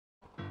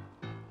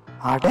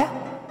அட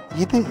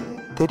இது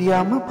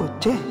தெரியாமல்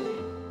போச்சே.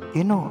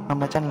 இன்னும்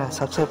நம்ம சேனலை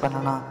சப்ஸ்கிரைப்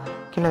பண்ணனா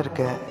கீழே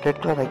இருக்க ரெட்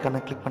கலர் ஐக்கானை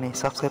கிளிக் பண்ணி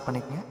சப்ஸ்கிரைப்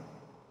பண்ணிக்கங்க.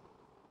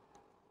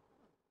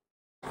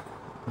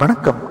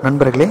 வணக்கம்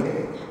நண்பர்களே,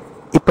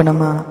 இப்போ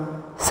நம்ம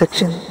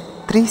செக்ஷன்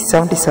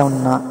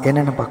 377னா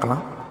என்னென்னு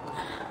பார்க்கலாம்.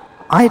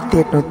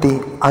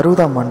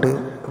 1860ஆம் ஆண்டு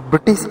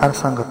பிரிட்டிஷ்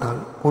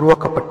அரசாங்கத்தால்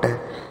உருவாக்கப்பட்ட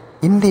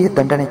இந்திய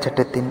தண்டனை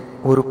சட்டத்தின்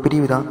ஒரு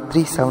பிரிவு தான்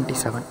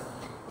 377.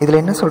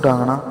 இதில் என்ன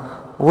சொல்கிறாங்கன்னா,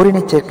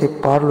 ஓரினச் சேர்க்கை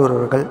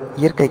பாலுறவுகள்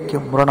இயற்கைக்கு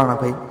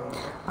முரணானவை,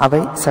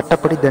 அவை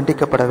சட்டப்படி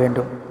தண்டிக்கப்பட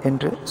வேண்டும்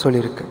என்று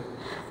சொல்லியிருக்கு.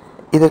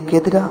 இதற்கு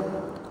எதிராக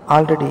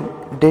ஆல்ரெடி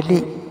டெல்லி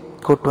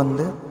கோர்ட்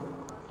வந்து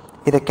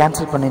இதை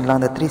கேன்சல் பண்ணிடலாம்,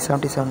 அந்த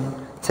 377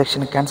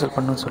 செக்ஷனை கேன்சல்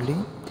பண்ணணும்னு சொல்லி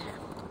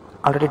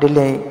ஆல்ரெடி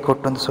டெல்லி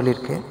கோர்ட் வந்து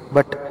சொல்லியிருக்கு.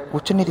 பட்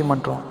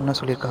உச்சநீதிமன்றம் என்ன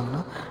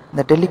சொல்லியிருக்காங்கன்னா,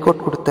 இந்த டெல்லி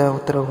கோர்ட் கொடுத்த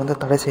உத்தரவு வந்து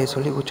தடை செய்ய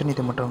சொல்லி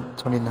உச்சநீதிமன்றம்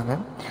சொல்லியிருந்தாங்க.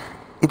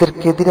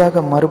 இதற்கு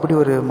எதிராக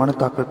மறுபடியும் ஒரு மனு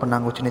தாக்கல்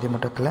பண்ணாங்க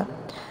உச்சநீதிமன்றத்தில்.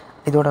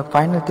 இதோட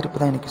ஃபைனல் தீர்ப்பு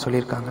தான் இன்றைக்கி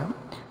சொல்லியிருக்காங்க.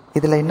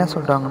 இதில் என்ன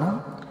சொல்கிறாங்கன்னா,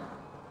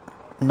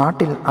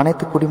 நாட்டில்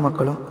அனைத்து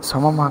குடிமக்களும்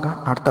சமமாக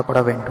நடத்தப்பட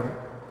வேண்டும்,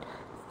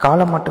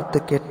 கால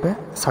மாற்றத்துக்கேற்ப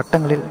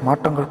சட்டங்களில்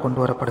மாற்றங்கள்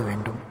கொண்டு வரப்பட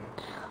வேண்டும்.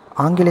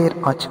 ஆங்கிலேயர்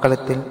ஆட்சி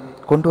காலத்தில்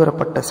கொண்டு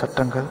வரப்பட்ட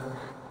சட்டங்கள்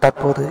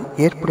தற்போது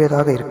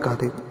ஏற்புடையதாக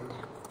இருக்காது.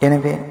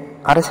 எனவே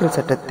அரசியல்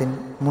சட்டத்தின்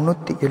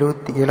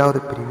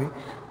 377வது பிரிவு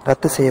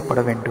ரத்து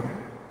செய்யப்பட வேண்டும்.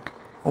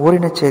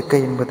 ஓரினச்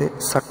சேர்க்கை என்பது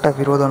சட்ட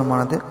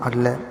விரோதமானது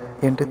அல்ல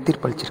என்று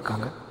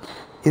தீர்ப்பளிச்சிருக்காங்க.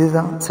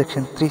 இதுதான்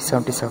செக்ஷன்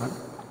 377.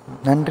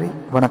 நன்றி,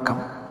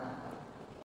 வணக்கம்.